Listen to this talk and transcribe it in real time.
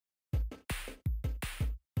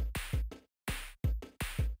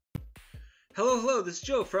Hello, this is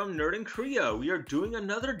Joe from Nerd in Korea. We are doing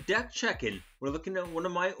another deck check-in. We're looking at one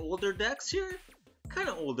of my older decks here. Kind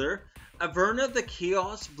of older. Averna the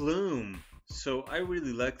Chaos Bloom. So I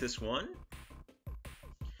really like this one.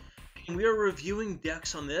 And we are reviewing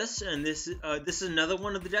decks on this, and this is another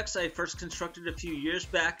one of the decks I first constructed a few years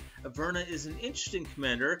back. Averna is an interesting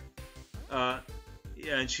commander,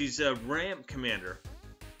 and she's a ramp commander.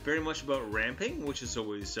 Very much about ramping, which is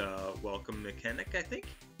always a welcome mechanic, I think.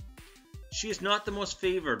 She is not the most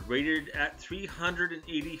favored, rated at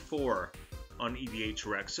 384 on EDH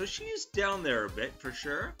Rec, so she's down there a bit for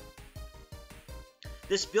sure.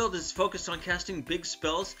 This build is focused on casting big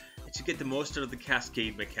spells to get the most out of the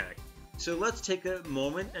Cascade mechanic. So let's take a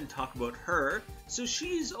moment and talk about her. So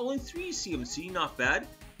she's only 3 CMC, not bad.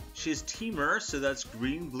 She has Teamer, so that's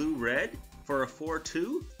green, blue, red for a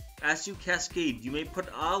 4/2. As you cascade, you may put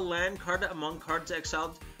a land card among cards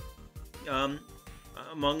exiled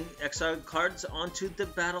cards onto the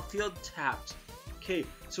battlefield tapped. Okay,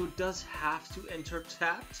 so it does have to enter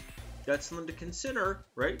tapped. That's something to consider,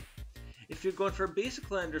 right? If you're going for a basic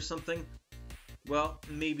land or something, well,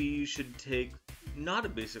 maybe you should take not a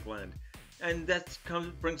basic land. And that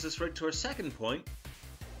brings us right to our second point.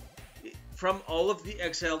 From all of the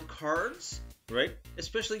exiled cards, right?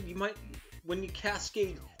 Especially when you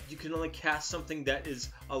cascade, you can only cast something that is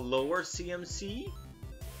a lower CMC.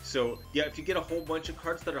 So yeah, if you get a whole bunch of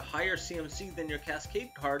cards that are higher CMC than your Cascade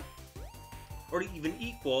card, or even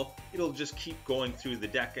equal, it'll just keep going through the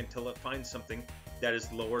deck until it finds something that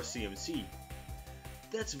is lower CMC.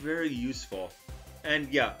 That's very useful.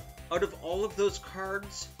 And yeah, out of all of those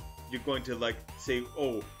cards, you're going to like say,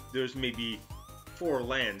 oh, there's maybe 4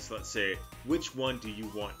 lands, let's say. Which one do you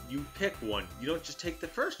want? You pick one. You don't just take the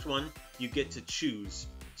first one, you get to choose.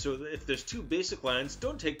 So if there's 2 basic lands,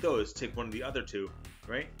 don't take those, take one of the other 2,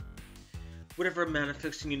 right? Whatever mana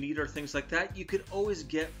fixing you need or things like that, you can always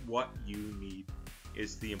get what you need,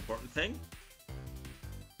 is the important thing.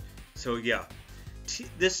 So yeah,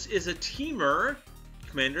 this is a Teamer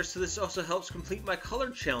commander, so this also helps complete my color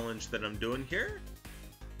challenge that I'm doing here.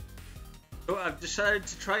 So I've decided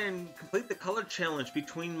to try and complete the color challenge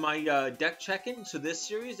between my deck check-in, so this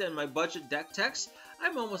series, and my budget deck techs.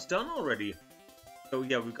 I'm almost done already. So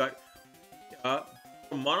yeah, we've got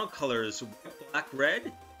monocolors, white, black,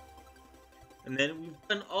 red. And then we've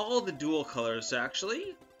done all the dual colors,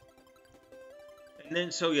 actually. And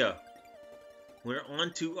then, so yeah, we're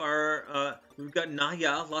on to our, we've got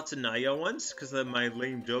Naya, lots of Naya ones, because of my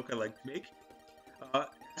lame joke I like to make.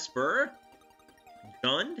 Esper,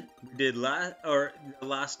 Jund, we did the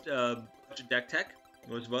last budget deck tech,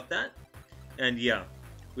 was about that. And yeah,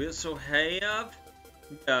 we also have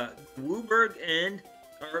Wooburg and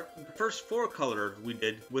the first 4 color we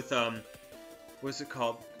did with, what's it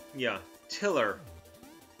called? Yeah. Tiller.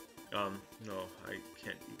 No, I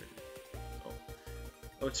can't even.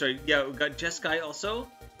 Oh, sorry. Yeah, we got Jeskai also.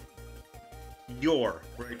 Yor,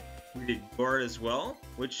 right? We did Yor as well,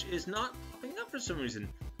 which is not popping up for some reason.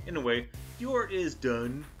 In a way, Yor is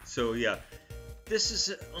done. So yeah, this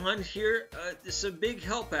is on here. This is a big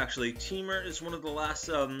help actually. Teamer is one of the last.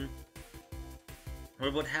 We're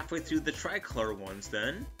about halfway through the tricolor ones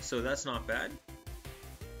then, so that's not bad.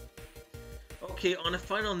 Okay, on a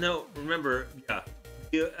final note, remember,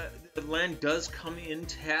 yeah, the land does come in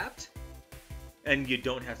tapped, and you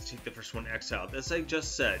don't have to take the first one exiled. As I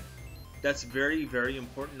just said, that's very, very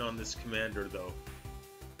important on this commander, though.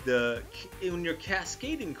 When you're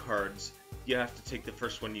cascading cards, you have to take the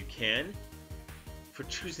first one you can. For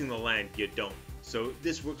choosing the land, you don't. So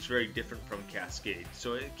this works very different from Cascade,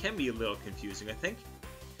 so it can be a little confusing, I think.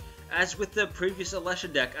 As with the previous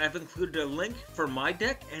Alesha deck, I've included a link for my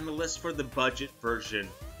deck and a list for the budget version.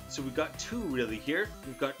 So we've got 2 really here.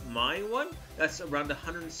 We've got my one, that's around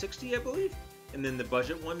 160 I believe, and then the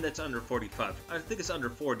budget one that's under 45. I think it's under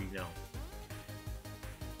 40 now.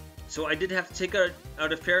 So I did have to take out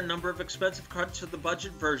a fair number of expensive cards for the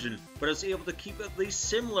budget version, but I was able to keep at least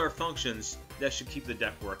similar functions that should keep the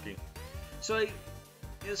deck working. So it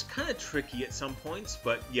was kind of tricky at some points,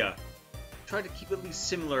 but yeah. Try to keep at least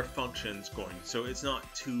similar functions going, so it's not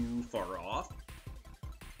too far off.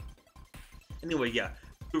 Anyway, yeah,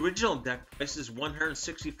 the original deck price is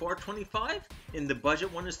 $164.25, and the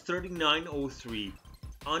budget one is $39.03,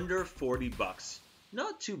 under 40 bucks.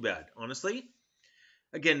 Not too bad, honestly.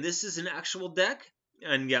 Again, this is an actual deck,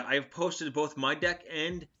 and yeah, I've posted both my deck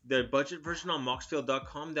and the budget version on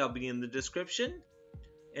moxfield.com. That'll be in the description,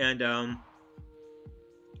 and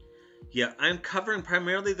yeah, I'm covering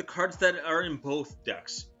primarily the cards that are in both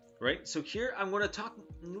decks. right? So here I'm going to talk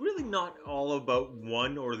really not all about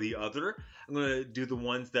one or the other. I'm going to do the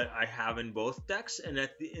ones that I have in both decks, and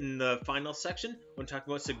in the final section, when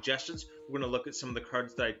talking about suggestions, we're going to look at some of the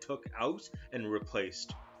cards that I took out and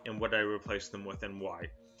replaced, and what I replaced them with and why.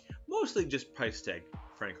 Mostly just price tag,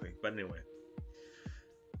 frankly, but anyway.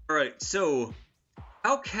 Alright, so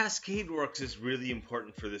how Cascade works is really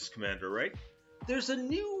important for this commander, right? There's a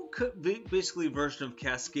new, basically, version of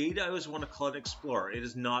Cascade. I always want to call it Explorer. It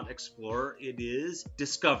is not Explorer, it is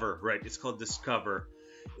Discover, right? It's called Discover.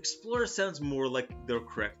 Explorer sounds more like the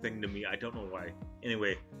correct thing to me. I don't know why.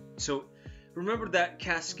 Anyway, so remember that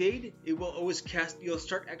Cascade, it will always cast, you'll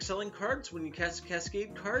start exiling cards. When you cast a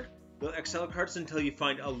Cascade card, you'll exile cards until you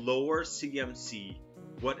find a lower CMC.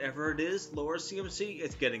 Whatever it is, lower CMC,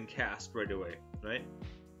 it's getting cast right away, right?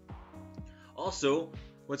 Also,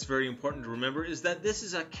 what's very important to remember is that this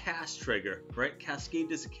is a cast trigger, right?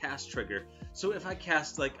 Cascade is a cast trigger. So if I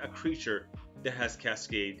cast like a creature that has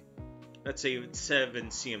Cascade, let's say it's 7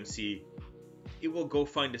 CMC, it will go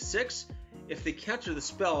find a 6. If they counter the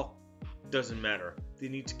spell, doesn't matter. They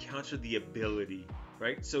need to counter the ability,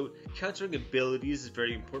 right? So countering abilities is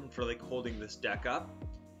very important for like holding this deck up.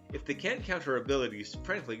 If they can't counter abilities,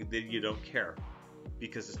 frankly, then you don't care,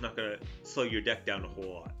 because it's not going to slow your deck down a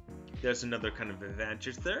whole lot. There's another kind of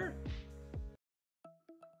advantage there.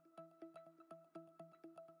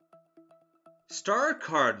 Star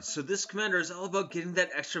cards. So this commander is all about getting that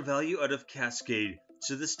extra value out of Cascade.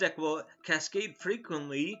 So this deck will Cascade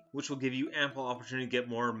frequently, which will give you ample opportunity to get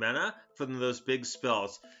more mana from those big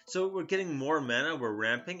spells. So we're getting more mana, we're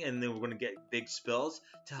ramping, and then we're going to get big spells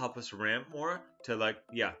to help us ramp more, to like,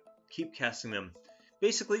 yeah, keep casting them.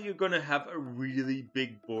 Basically, you're going to have a really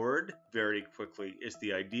big board very quickly, is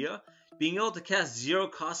the idea. Being able to cast 0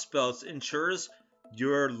 cost spells ensures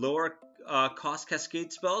your lower cost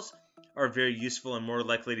Cascade spells are very useful and more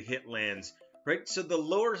likely to hit lands. Right, so the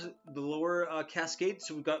lower Cascade,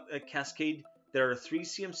 so we've got a Cascade that are 3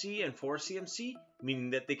 CMC and 4 CMC,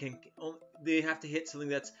 meaning that they have to hit something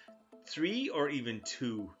that's 3 or even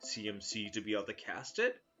 2 CMC to be able to cast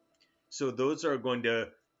it. So those are going to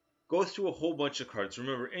go through a whole bunch of cards.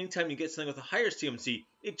 Remember, anytime you get something with a higher CMC,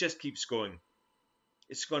 it just keeps going.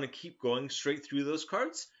 It's going to keep going straight through those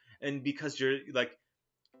cards, and because you're like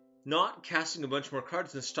not casting a bunch more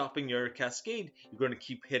cards and stopping your Cascade, you're going to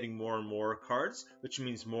keep hitting more and more cards, which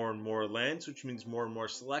means more and more lands, which means more and more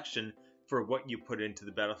selection for what you put into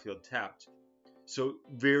the battlefield tapped. So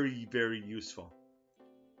very, very useful.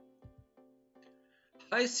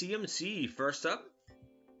 High CMC, first up.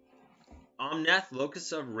 Omnath,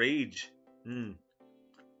 Locus of Rage.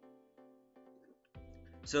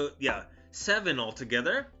 So yeah, 7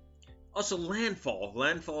 altogether. Also Landfall.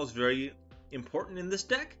 Landfall is very important in this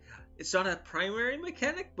deck. It's not a primary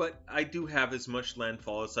mechanic, but I do have as much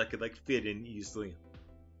landfall as I could like fit in easily.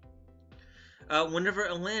 Whenever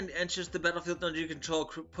a land enters the battlefield under your control,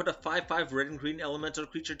 put a 5/5 red and green elemental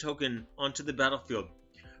creature token onto the battlefield.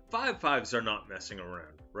 5/5s are not messing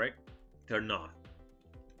around, right? They're not.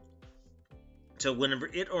 So whenever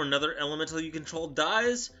it or another elemental you control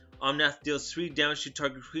dies, Omnath deals 3 damage to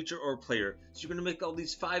target creature or player. So you're going to make all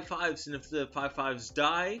these 5/5s, and if the 5/5s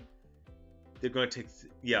die, they're going to take,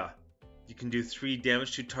 you can do 3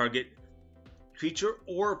 damage to target creature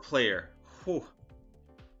or player. Whew.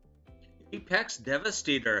 Apex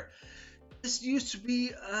Devastator. This used to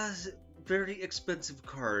be a very expensive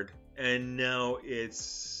card, and now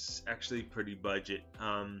it's actually pretty budget.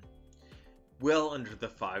 Well under the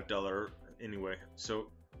 $5 anyway. So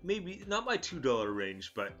maybe not my $2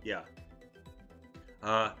 range, but yeah.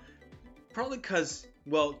 Probably because,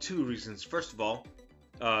 well, 2 reasons. First of all,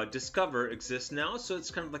 Discover exists now, so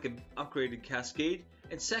it's kind of like an upgraded Cascade.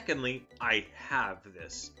 And secondly, I have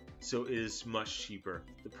this, so it is much cheaper.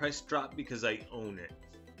 The price dropped because I own it,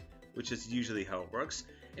 which is usually how it works.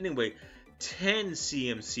 Anyway, 10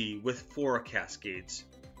 CMC with 4 Cascades.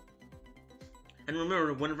 And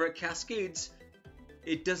remember, whenever it cascades,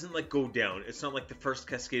 it doesn't like go down. It's not like the first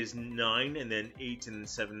Cascade is 9 and then 8 and then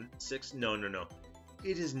 7, 6. No.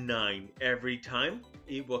 It is 9 every time.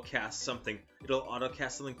 It will cast something. It'll auto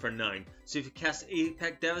cast something for 9. So if you cast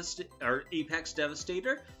Apex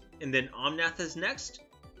Devastator and then Omnath is next,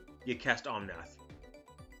 you cast Omnath.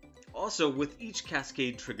 Also, with each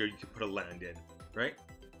Cascade trigger, you can put a land in, right?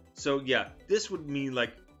 So yeah, this would mean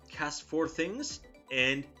like cast 4 things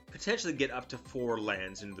and potentially get up to 4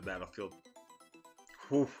 lands into the battlefield.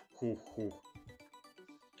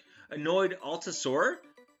 Annoyed Altasaur.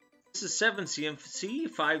 This is 7 CMC,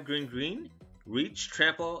 5 green, Reach,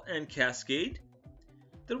 Trample, and Cascade.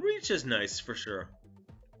 The Reach is nice for sure.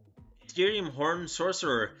 Ethereum Horn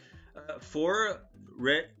Sorcerer, 4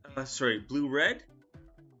 blue-red.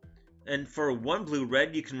 And for one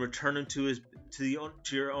blue-red, you can return him to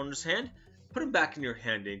your owner's hand, put him back in your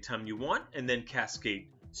hand anytime you want, and then cascade.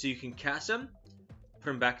 So you can cast him, put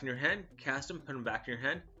him back in your hand, cast him, put him back in your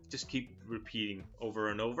hand. Just keep repeating over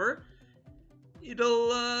and over.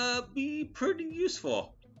 It'll be pretty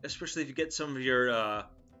useful, especially if you get some of your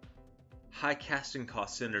high casting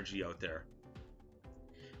cost synergy out there.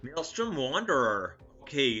 Maelstrom Wanderer.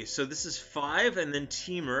 Okay, so this is 5 and then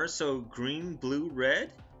Teamer, so green, blue,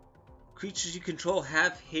 red. Creatures you control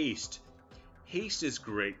have haste. Haste is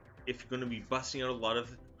great if you're going to be busting out a lot of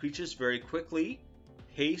creatures very quickly.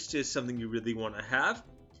 Haste is something you really want to have.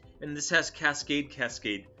 And this has Cascade,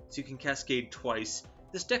 so you can Cascade twice.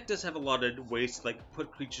 This deck does have a lot of ways to like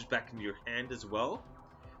put creatures back into your hand as well.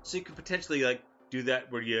 So you could potentially like do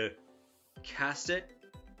that where you cast it,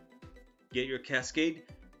 get your Cascade,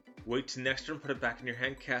 wait to next turn, put it back in your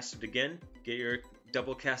hand, cast it again, get your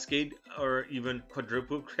double Cascade, or even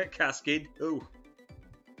quadruple Cascade. Oh.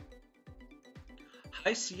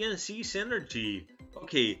 High CNC Synergy.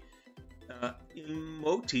 Okay.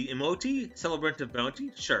 Emoti? Celebrant of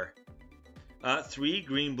Bounty? Sure. 3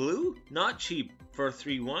 green blue? Not cheap for a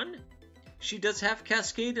 3/1. She does have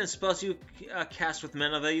Cascade, and spells you cast with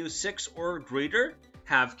mana value 6 or greater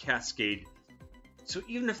have Cascade. So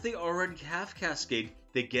even if they already have Cascade,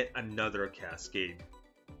 they get another Cascade.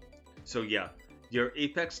 So yeah, your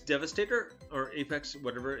Apex Devastator, or Apex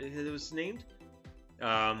whatever it was named,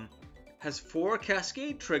 has 4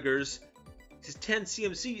 Cascade triggers, it's 10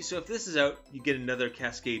 CMC, so if this is out, you get another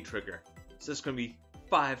Cascade trigger. So it's going to be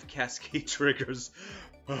 5 Cascade triggers.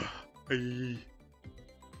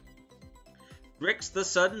 Grix the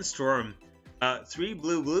Sudden Storm. 3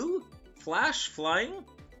 blue, flash, flying,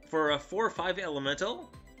 for a 4/5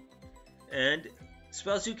 elemental, and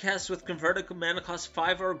spells you cast with converted mana cost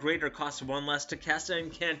 5 or greater costs 1 less to cast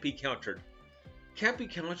and can't be countered. Can't be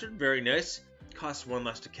countered, very nice. Costs 1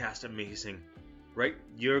 less to cast, amazing. Right?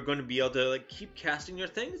 You're going to be able to like keep casting your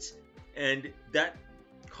things, and that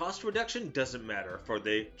cost reduction doesn't matter. For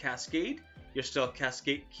the Cascade, you're still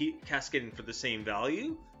keep cascading for the same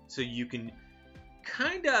value, so you can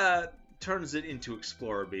kinda turns it into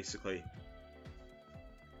Explorer basically.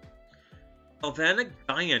 Averna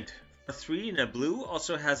Giant, a 3 and a blue,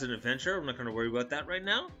 also has an adventure. I'm not going to worry about that right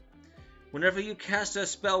now. Whenever you cast a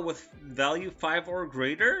spell with value 5 or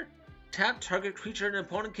greater, tap target creature an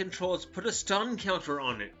opponent controls, put a stun counter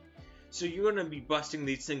on it. So you're going to be busting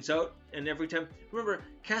these things out, and every time, remember,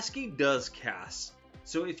 Cascade does cast.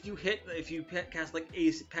 So if you cast like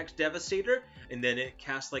Apex Devastator, and then it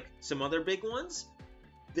casts like some other big ones,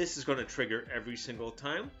 this is going to trigger every single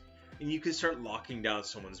time, and you can start locking down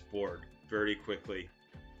someone's board very quickly.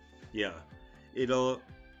 Yeah, it'll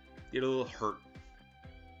hurt.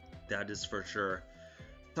 That is for sure.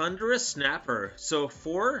 Thunderous Snapper. So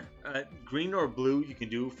 4 green or blue you can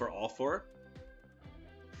do for all 4.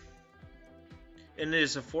 And it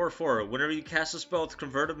is a 4/4. Whenever you cast a spell with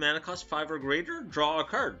converted mana cost 5 or greater, draw a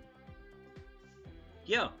card.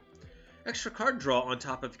 Yeah. Extra card draw on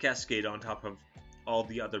top of Cascade, on top of all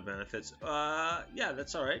the other benefits. Yeah,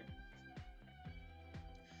 that's alright.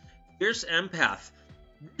 Fierce Empath.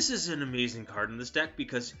 This is an amazing card in this deck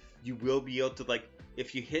because you will be able to, like,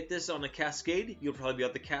 if you hit this on a Cascade, you'll probably be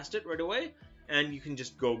able to cast it right away, and you can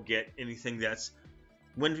just go get anything that's...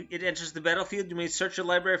 When it enters the battlefield, you may search your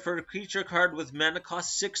library for a creature card with mana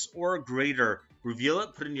cost 6 or greater. Reveal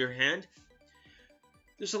it, put it in your hand.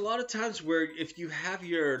 There's a lot of times where if you have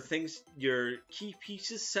your key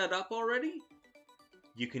pieces set up already,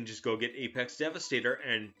 you can just go get Apex Devastator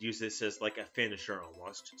and use this as like a finisher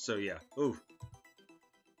almost. So yeah. Ooh.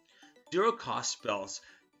 0 cost spells.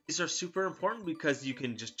 These are super important because you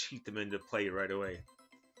can just cheat them into play right away.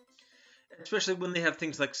 Especially when they have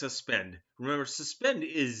things like Suspend. Remember, Suspend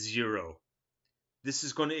is 0. This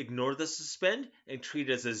is going to ignore the Suspend and treat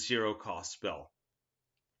it as a 0 cost spell.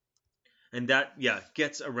 And that, yeah,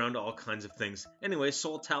 gets around all kinds of things. Anyway,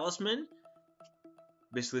 Soul Talisman.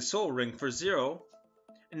 Basically, Soul Ring for 0.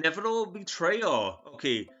 Inevitable Betrayal.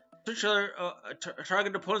 Okay, search a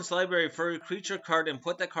target opponent's library for a creature card and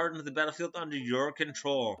put that card into the battlefield under your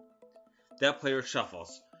control. That player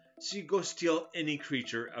shuffles. So you go steal any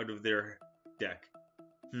creature out of their deck.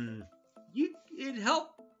 It'd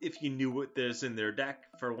help if you knew what there's in their deck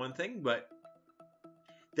for one thing, but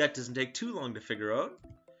that doesn't take too long to figure out.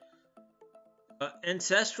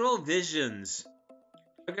 Ancestral Visions.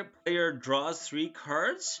 Target player draws 3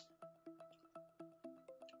 cards.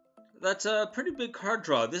 That's a pretty big card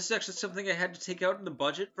draw. This is actually something I had to take out in the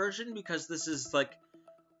budget version because this is like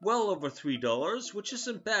well over $3, which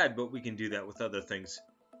isn't bad, but we can do that with other things.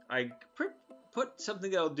 I put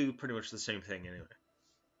something that'll do pretty much the same thing anyway.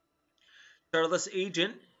 Starless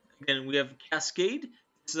Agent. Again, we have Cascade.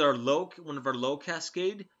 This is our one of our low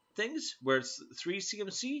Cascade things, where it's 3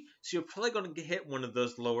 CMC. So you're probably going to hit one of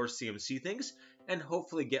those lower CMC things, and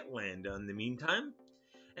hopefully get land in the meantime.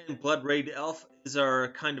 And Blood Raid Elf is our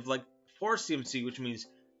kind of like 4 CMC, which means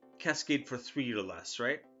Cascade for 3 or less,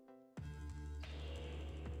 right?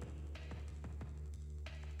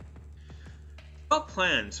 Well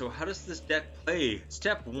planned. So how does this deck play?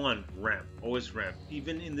 Step 1, ramp. Always ramp.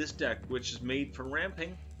 Even in this deck, which is made for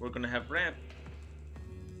ramping, we're going to have ramp.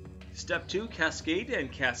 Step 2, Cascade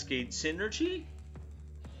and Cascade Synergy.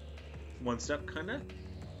 One step, kind of.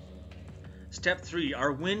 Step 3,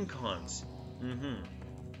 our win cons.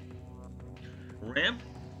 Ramp,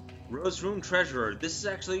 Rose Room Treasurer. This is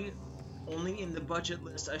actually only in the budget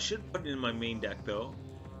list. I should put it in my main deck, though.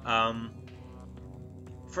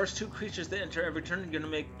 First 2 creatures that enter every turn, you're going to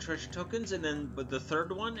make treasure tokens, and then but the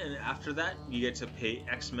third one, and after that, you get to pay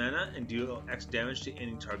X mana and deal X damage to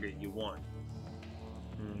any target you want.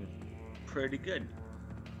 Pretty good.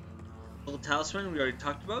 Little Talisman, we already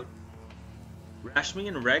talked about. Rashmi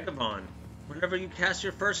and Ragavon. Whenever you cast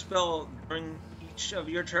your first spell during each of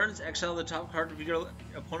your turns, exile the top card of your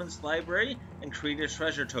opponent's library and create a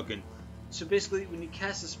treasure token. So basically, when you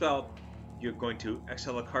cast a spell, you're going to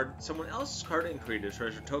exile a card, someone else's card, and create a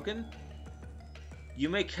treasure token. You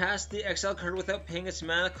may cast the exile card without paying its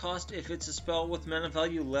mana cost if it's a spell with mana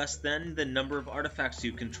value less than the number of artifacts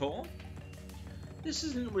you control. This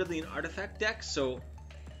isn't really an artifact deck, so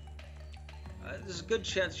there's a good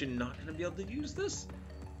chance you're not going to be able to use this.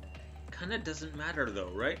 Kind of doesn't matter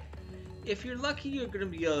though, right? If you're lucky, you're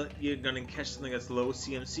going to catch something that's low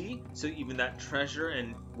CMC, so even that treasure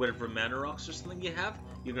and whatever mana rocks or something you have,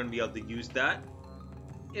 you're going to be able to use that.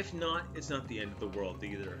 If not, it's not the end of the world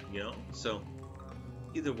either, you know? So,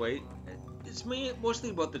 either way, it's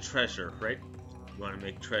mostly about the treasure, right? You want to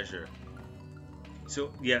make treasure.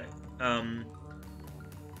 So, yeah,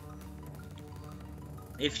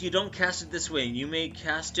 if you don't cast it this way, you may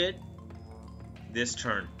cast it this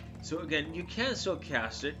turn. So again, you can still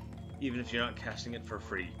cast it, even if you're not casting it for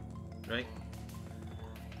free, right?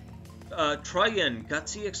 Tryon,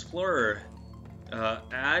 Gutsy Explorer.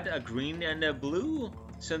 Add a green and a blue.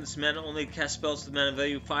 Since mana only cast spells with mana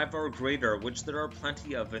value 5 or greater, which there are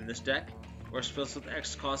plenty of in this deck, or spells with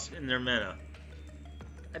X cost in their mana.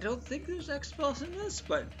 I don't think there's X spells in this,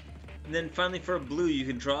 but... And then finally for a blue, you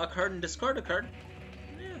can draw a card and discard a card.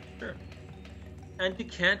 Yeah, sure. And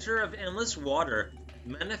Decanter of Endless Water.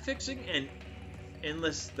 Mana fixing and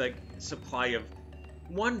endless supply of...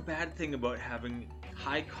 One bad thing about having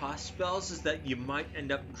high cost spells is that you might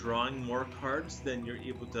end up drawing more cards than you're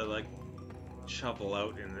able to shovel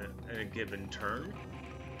out in a given turn.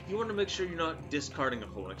 You want to make sure you're not discarding a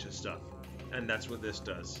whole bunch of stuff, and that's what this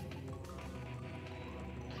does.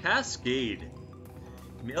 Cascade.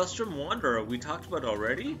 Maelstrom Wanderer, we talked about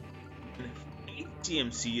already. 8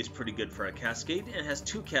 CMC is pretty good for a Cascade, and has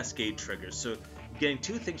 2 Cascade triggers, so getting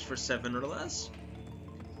 2 things for 7 or less.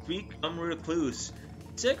 3 Come Recluse.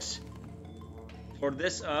 6 for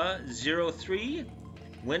this 0/3.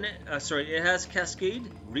 When it has Cascade,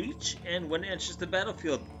 Reach, and when it enters the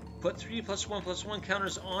battlefield, put 3+1/+1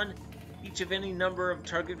 counters on each of any number of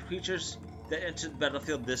target creatures that enter the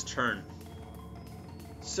battlefield this turn.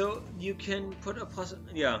 So you can put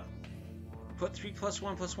put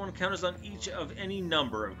 3+1/+1 counters on each of any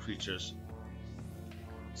number of creatures.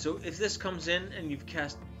 So if this comes in and you've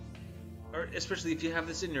cast, or especially if you have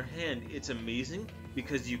this in your hand, it's amazing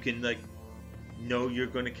because you can know you're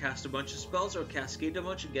going to cast a bunch of spells or cascade a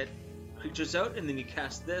bunch and get creatures out, and then you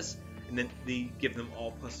cast this, and then they give them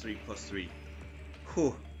all +3/+3.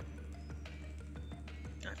 Whew.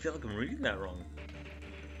 I feel like I'm reading that wrong.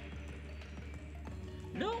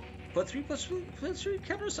 No, put 3+3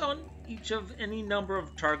 counters on each of any number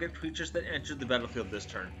of target creatures that enter the battlefield this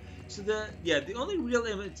turn. So the only real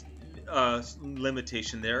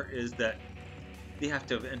limitation there is that they have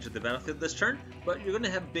to have entered the battlefield this turn, but you're going to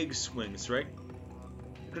have big swings, right?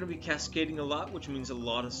 You're going to be cascading a lot, which means a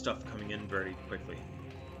lot of stuff coming in very quickly.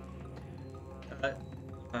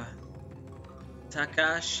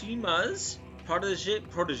 Takashima's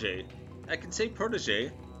Protege. I can say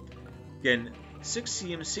Protege. Again, 6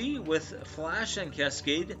 CMC with Flash and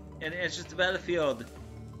Cascade, and enters the battlefield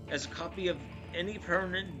as a copy of any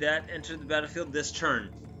permanent that entered the battlefield this turn.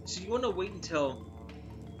 So you want to wait until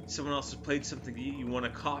someone else has played something you want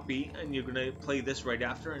to copy, and you're going to play this right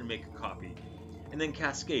after and make a copy. And then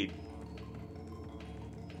Cascade.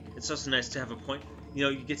 It's also nice to have a point.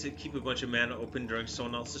 You get to keep a bunch of mana open during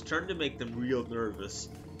someone else's turn to make them real nervous.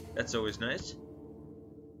 That's always nice.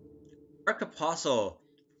 Dark Apostle.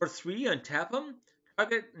 For 3, untap him.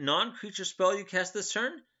 Target non-creature spell you cast this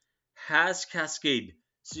turn has Cascade.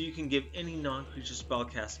 So you can give any non-creature spell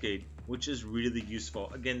Cascade, which is really useful.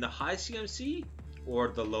 Again, the high CMC or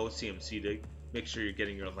the low CMC to make sure you're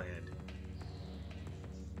getting your land.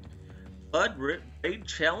 Blood Raid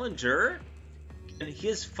Challenger. And he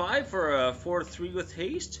is 5 for a 4/3 with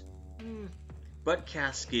haste. But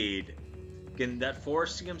Cascade. Again, that 4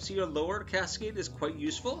 CMC or lower Cascade is quite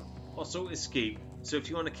useful. Also, Escape. So if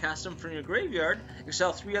you want to cast them from your graveyard,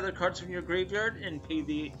 exile 3 other cards from your graveyard and pay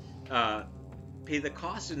the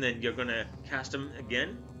cost, and then you're going to cast them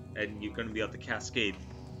again, and you're going to be able to Cascade.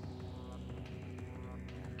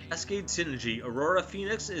 Cascade Synergy. Aurora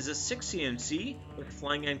Phoenix is a 6 CMC with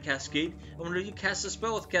Flying and Cascade. And whenever you cast a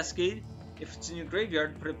spell with Cascade, if it's in your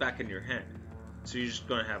graveyard, put it back in your hand. So you're just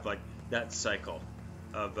going to have like that cycle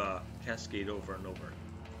of Cascade over and over.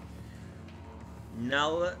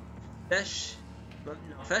 Nalfeshni?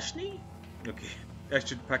 Okay, I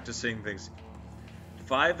should practice saying things.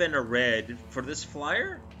 5 and a red for this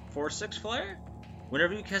flyer, 4/6 flyer.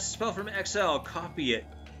 Whenever you cast a spell from exile, copy it.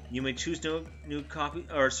 You may choose new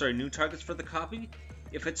targets for the copy.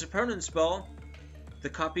 If it's a permanent spell, the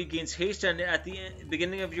copy gains haste, and at the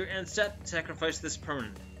beginning of your end step, sacrifice this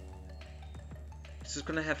permanent. So it's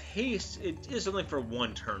going to have haste. It is only for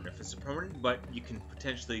 1 turn if it's a permanent, but you can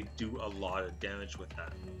potentially do a lot of damage with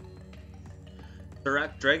that.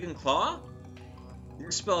 Direct Dragon Claw.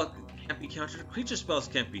 This spell can't be countered, creature spells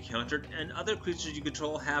can't be countered, and other creatures you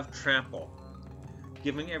control have trample.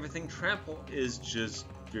 Giving everything trample is just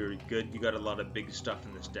very good. You got a lot of big stuff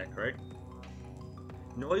in this deck, right?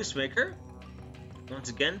 Noisemaker. Once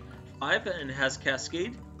again, 5 and has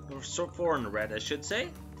Cascade, or 4 in the red, I should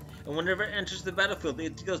say. And whenever it enters the battlefield,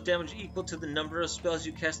 it deals damage equal to the number of spells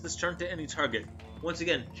you cast this turn to any target. Once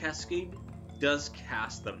again, Cascade does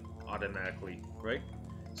cast them automatically, right?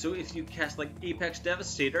 So if you cast like Apex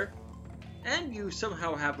Devastator, and you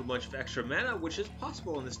somehow have a bunch of extra mana, which is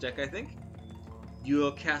possible in this deck, I think,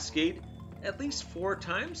 you'll Cascade at least 4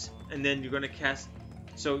 times, and then you're going to cast...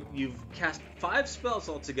 So you've cast 5 spells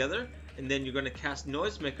altogether, and then you're going to cast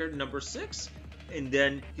Noisemaker number 6, and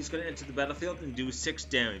then he's going to enter the battlefield and do 6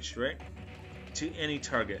 damage, right? To any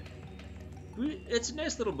target. It's a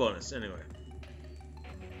nice little bonus, anyway.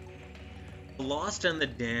 The Lost and the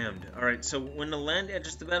Damned. Alright, so when a land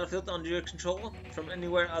enters the battlefield under your control from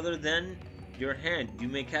anywhere other than your hand, you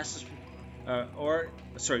may cast or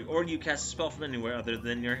you cast a spell from anywhere other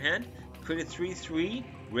than your hand. Create a 3/3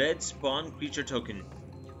 red spawn creature token.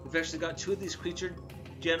 We've actually got 2 of these creature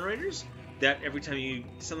generators that every time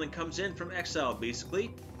something comes in from exile,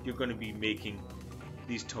 basically, you're going to be making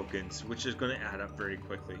these tokens, which is going to add up very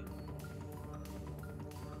quickly.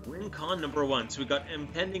 Win con number 1. So we got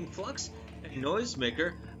Impending Flux and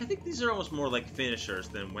Noisemaker. I think these are almost more like finishers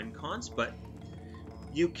than win cons, but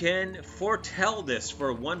you can foretell this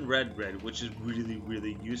for 1 red, which is really,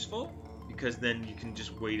 really useful, because then you can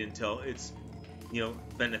just wait until it's,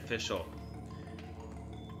 beneficial.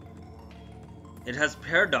 It has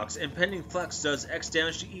Paradox. Impending Flux does X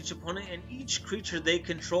damage to each opponent and each creature they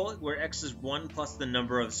control, where X is 1 plus the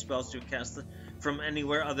number of spells you cast from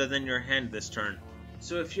anywhere other than your hand this turn.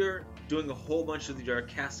 So if you're doing a whole bunch of your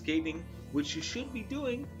cascading, which you should be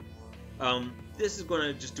doing, this is going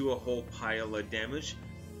to just do a whole pile of damage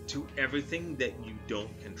to everything that you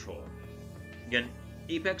don't control. Again,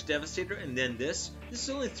 Apex Devastator, and then this. This is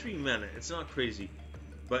only 3 mana. It's not crazy.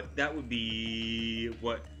 But that would be,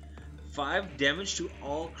 what, 5 damage to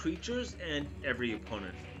all creatures and every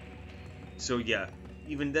opponent. So yeah,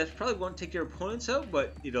 even that probably won't take your opponents out,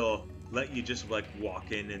 but it'll let you just like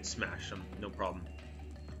walk in and smash them. No problem.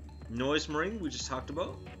 Noise Marine, we just talked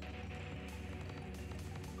about.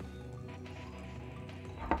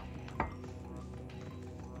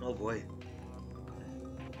 Oh boy.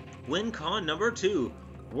 Win con number 2.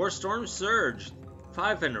 Warstorm Surge.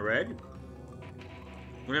 5 and a red.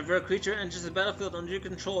 Whenever a creature enters the battlefield under your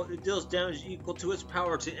control, it deals damage equal to its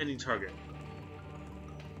power to any target.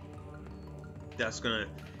 That's gonna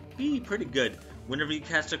be pretty good. Whenever you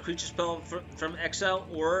cast a creature spell from exile,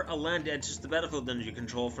 or a land enters the battlefield under your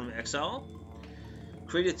control from exile,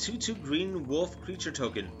 create a 2/2 green wolf creature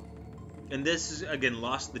token. And this is, again,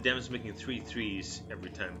 lost the damage, making 3/3s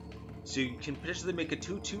every time. So you can potentially make a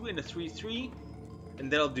 2/2 and a 3/3, and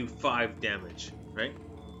that'll do 5 damage, right?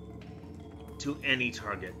 To any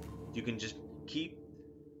target. You can just keep,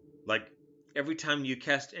 like, every time you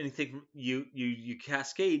cast anything, you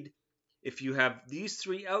cascade. If you have these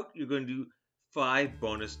 3 out, you're going to do 5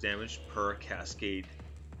 bonus damage per cascade.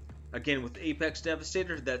 Again, with Apex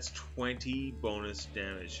Devastator, that's 20 bonus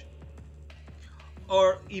damage.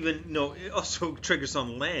 Or even, no, it also triggers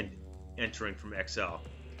on land entering from XL.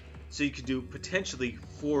 So you could do potentially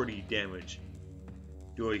 40 damage.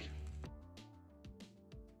 Doy.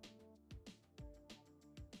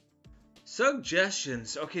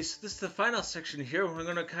 Suggestions. Okay, so this is the final section here. We're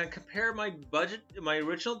going to kind of compare my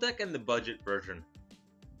original deck and the budget version.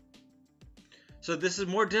 So this is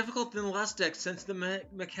more difficult than the last deck since the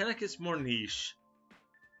mechanic is more niche.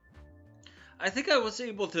 I think I was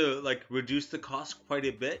able to like reduce the cost quite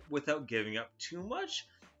a bit without giving up too much.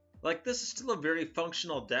 Like this is still a very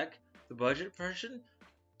functional deck. The budget version,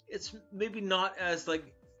 it's maybe not as like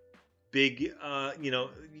big. You know,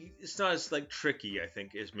 it's not as like tricky. I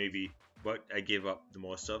think is maybe what I gave up the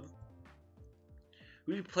most of.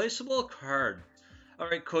 Replaceable card.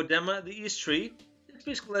 Alright, Kodama, the East Tree. It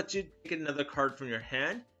basically lets you take another card from your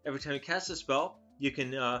hand. Every time you cast a spell, you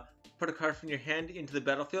can put a card from your hand into the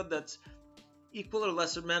battlefield that's equal or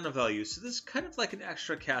lesser mana value. So this is kind of like an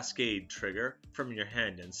extra Cascade trigger from your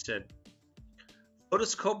hand instead.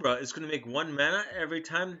 Lotus Cobra is going to make 1 mana every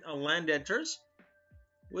time a land enters,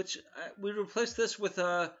 which we replace this with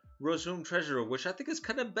a Rose Room Treasure, which I think is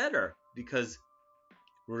kind of better because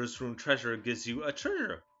Rose Room Treasure gives you a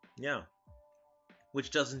treasure, yeah,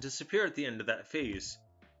 which doesn't disappear at the end of that phase.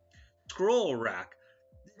 Scroll Rack.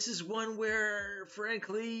 This is one where,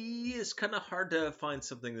 frankly, it's kind of hard to find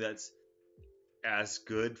something that's as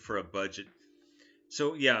good for a budget.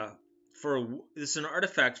 So yeah, this is an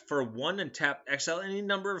artifact. For 1 and tap, exile any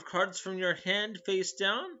number of cards from your hand face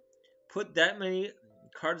down. Put that many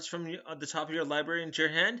cards from the top of your library into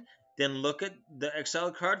your hand. Then look at the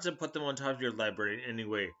exiled cards and put them on top of your library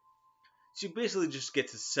anyway. So you basically just get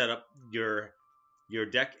to set up your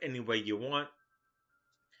deck any way you want.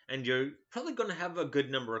 And you're probably going to have a good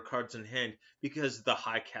number of cards in hand because of the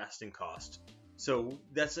high casting cost. So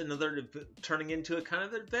that's another turning into a kind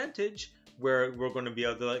of advantage where we're going to be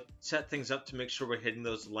able to like set things up to make sure we're hitting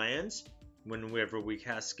those lands whenever we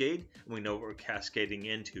cascade and we know what we're cascading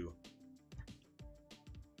into.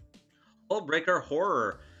 Hullbreaker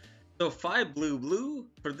Horror. So 5 blue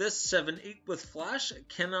for this 7/8 with flash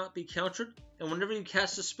cannot be countered, and whenever you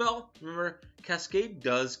cast a spell, remember Cascade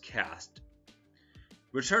does cast.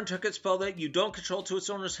 Return target spell that you don't control to its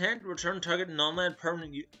owner's hand. Return target non-land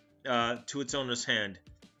permanent to its owner's hand.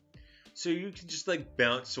 So you can just like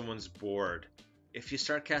bounce someone's board. If you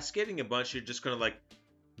start cascading a bunch, you're just gonna like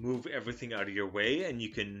move everything out of your way, and you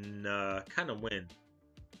can kind of win.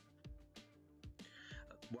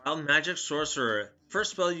 Wild Magic Sorcerer.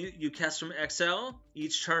 First spell you cast from XL,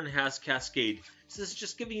 each turn has Cascade. So this is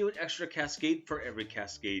just giving you an extra Cascade for every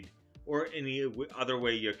Cascade. Or any other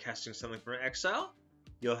way you're casting something from Exile,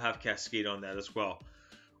 you'll have Cascade on that as well.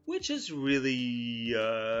 Which is really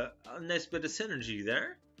a nice bit of synergy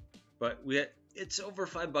there. But it's over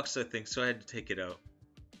 $5 I think, so I had to take it out.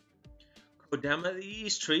 Kodama the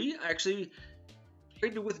East Tree. I actually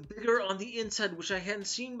traded with bigger on the inside, which I hadn't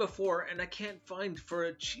seen before, and I can't find for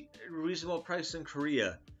a reasonable price in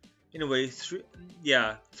Korea. Anyway,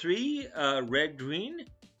 3 red green.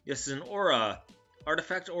 This is an aura,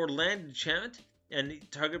 artifact or land enchantment, and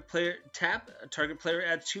target player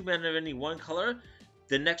adds 2 mana of any one color.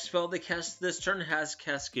 The next spell they cast this turn has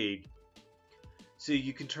Cascade. So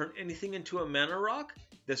you can turn anything into a mana rock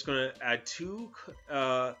that's going to add 2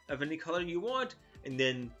 of any color you want, and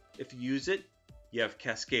then if you use it, you have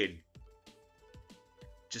Cascade.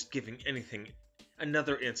 Just giving anything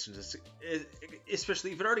another instance,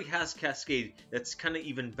 especially if it already has Cascade, that's kind of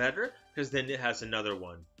even better, because then it has another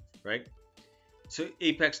one, right? So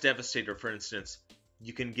Apex Devastator, for instance,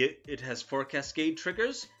 you can get, it has 4 Cascade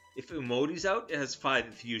triggers. If Emoti's out, it has 5.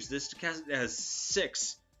 If you use this to cast, it has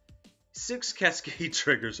 6. 6 Cascade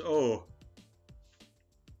triggers. Oh.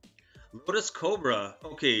 Lotus Cobra.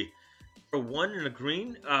 Okay. For 1 and a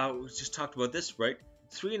green, we just talked about this, right?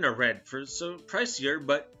 3 and a red. So pricier,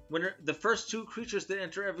 but when the first 2 creatures that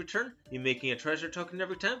enter every turn, you're making a treasure token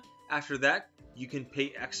every time. After that, you can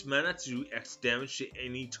pay X mana to do X damage to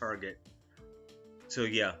any target. So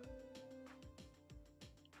yeah.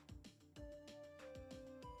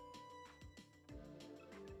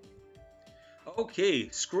 Okay,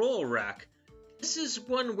 Scroll Rack. This is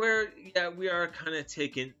one where, yeah, we are kind of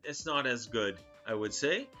taking, it's not as good, I would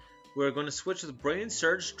say. We're going to switch with Brain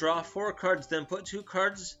Surge, draw 4 cards, then put 2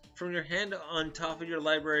 cards from your hand on top of your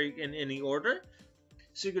library in any order.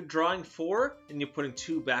 So you're drawing 4, and you're putting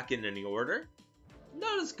 2 back in any order.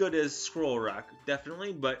 Not as good as Scroll Rack,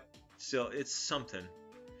 definitely, but still, it's something.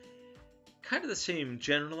 Kind of the same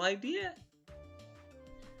general idea.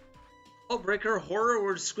 Hullbreaker Horror,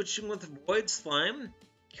 we're switching with Void Slime.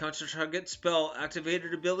 Counter target spell,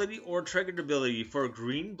 activated ability or triggered ability for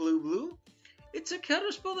green, blue, blue. it's a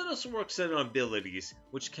counterspell that also works out on abilities,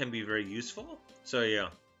 which can be very useful. So yeah.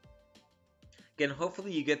 Again,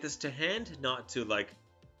 hopefully you get this to hand, not to like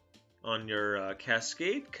on your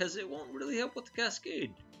Cascade, because it won't really help with the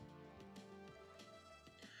Cascade.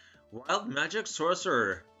 Wild Magic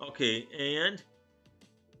Sorcerer. Okay, and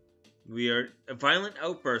we are a Violent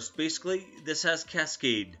Outburst. Basically, this has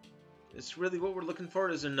Cascade. It's really what we're looking for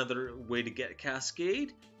is another way to get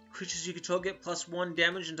Cascade. Creatures you control get +1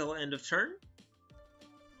 damage until end of turn.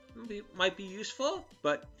 Might be useful,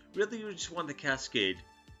 but really you just want the Cascade.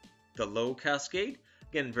 The low Cascade.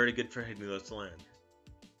 Again, very good for hitting those land.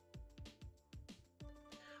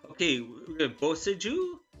 Okay, we have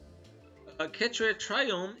Boseiju, Ketra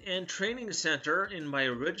Triome, and Training Center in my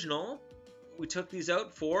original. We took these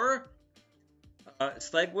out for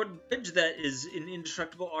Slagwood Bridge, that is an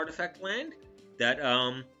indestructible artifact land that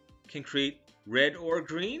can create red or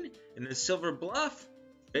green, and then Silver Bluff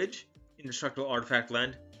Bridge, indestructible artifact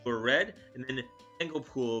land for red, and then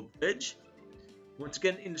Anglepool Bridge, once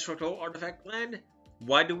again indestructible artifact land.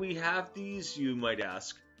 Why do we have these, you might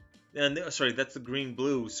ask? And sorry, that's the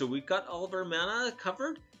green-blue. So we've got all of our mana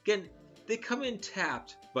covered. Again, they come in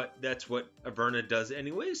tapped, but that's what Averna does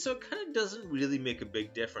anyway, so it kind of doesn't really make a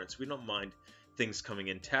big difference. We don't mind things coming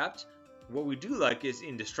in tapped. What we do like is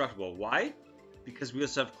indestructible. Why? Because we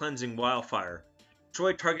also have Cleansing Wildfire.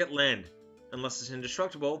 Destroy target land. Unless it's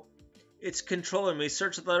indestructible, its controller may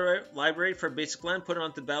search the library for basic land, put it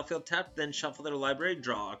onto the battlefield tapped, then shuffle their library,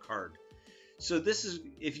 draw a card. So this is,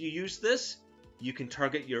 if you use this, you can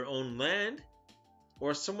target your own land,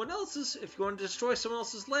 or someone else's. If you want to destroy someone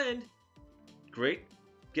else's land, great.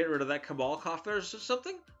 Get rid of that Cabal Coffers or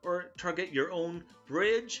something, or target your own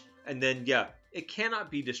bridge, and then yeah, it cannot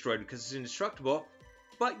be destroyed because it's indestructible,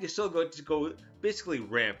 but you're still going to go basically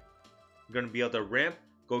ramp. You're going to be able to ramp,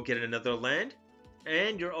 go get another land,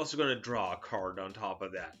 and you're also going to draw a card on top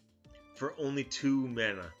of that for only 2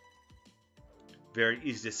 mana. Very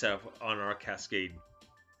easy to set up on our Cascade.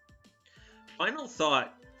 Final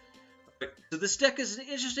thought. So this deck is an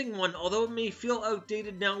interesting one, although it may feel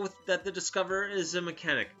outdated now with that the Discover is a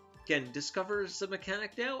mechanic. Again, Discover is a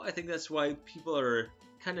mechanic now. I think that's why people are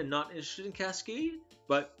kind of not interested in Cascade,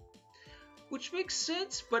 but which makes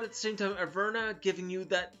sense. But at the same time, Averna giving you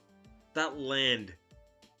that land,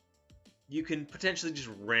 you can potentially just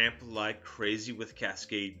ramp like crazy with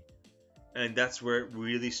Cascade, and that's where it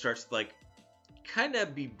really starts to like kind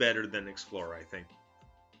of be better than Explorer, I think.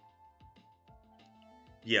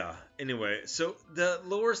 Yeah, anyway, so the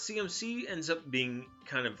lower CMC ends up being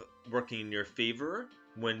kind of working in your favor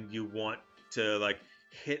when you want to like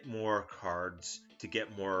hit more cards to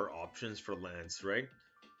get more options for lands, right?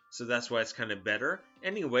 So that's why it's kind of better.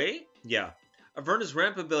 Anyway, yeah, Averna's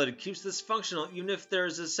ramp ability keeps this functional even if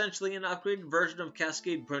there's essentially an upgraded version of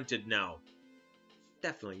Cascade printed now.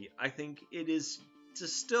 Definitely, I think it is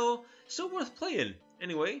just still worth playing.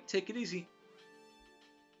 Anyway, take it easy.